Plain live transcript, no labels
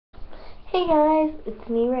Hey guys, it's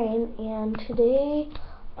me, Rain, and today,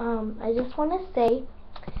 I just want to say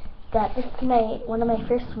that this is one of my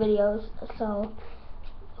first videos, so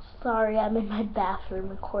sorry I'm in my bathroom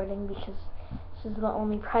recording because this is the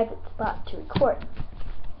only private spot to record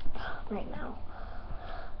right now.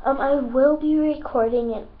 I will be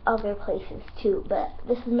recording in other places too, but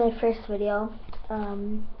this is my first video,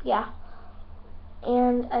 yeah,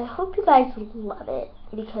 and I hope you guys love it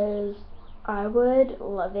because I would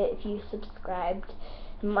love it if you subscribed,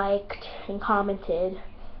 liked, and commented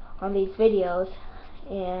on these videos,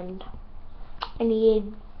 and I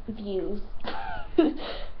need views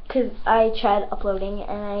because I tried uploading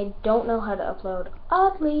and I don't know how to upload,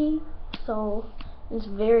 oddly, so it's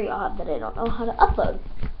very odd that I don't know how to upload.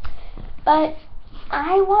 But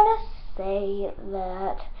I want to say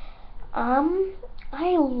that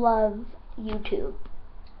I love YouTube.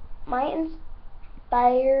 My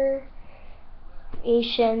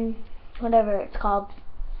whatever it's called,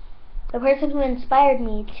 the person who inspired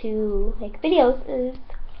me to make videos is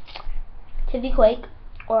Tiv Quake,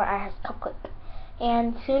 or Cupquake,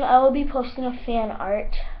 and soon I will be posting a fan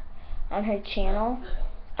art on her channel.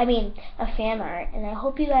 I mean, a fan art, and I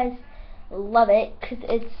hope you guys love it because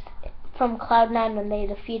it's from Cloud9 when they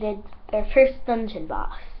defeated their first dungeon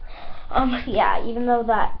boss. Yeah, even though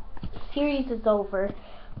that series is over,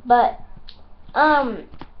 but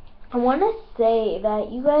I want to say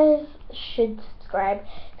that you guys should subscribe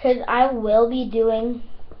because I will be doing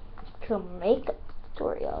some makeup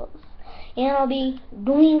tutorials, and I'll be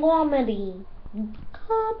doing comedy, and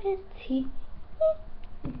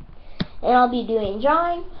I'll be doing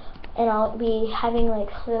drawing, and I'll be having like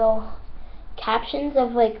little captions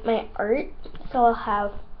of like my art. So I'll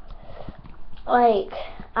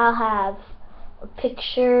have a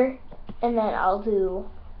picture, and then I'll do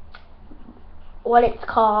what it's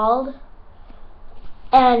called,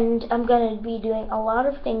 and I'm going to be doing a lot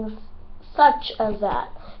of things such as that.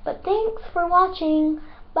 But thanks for watching.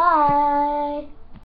 Bye.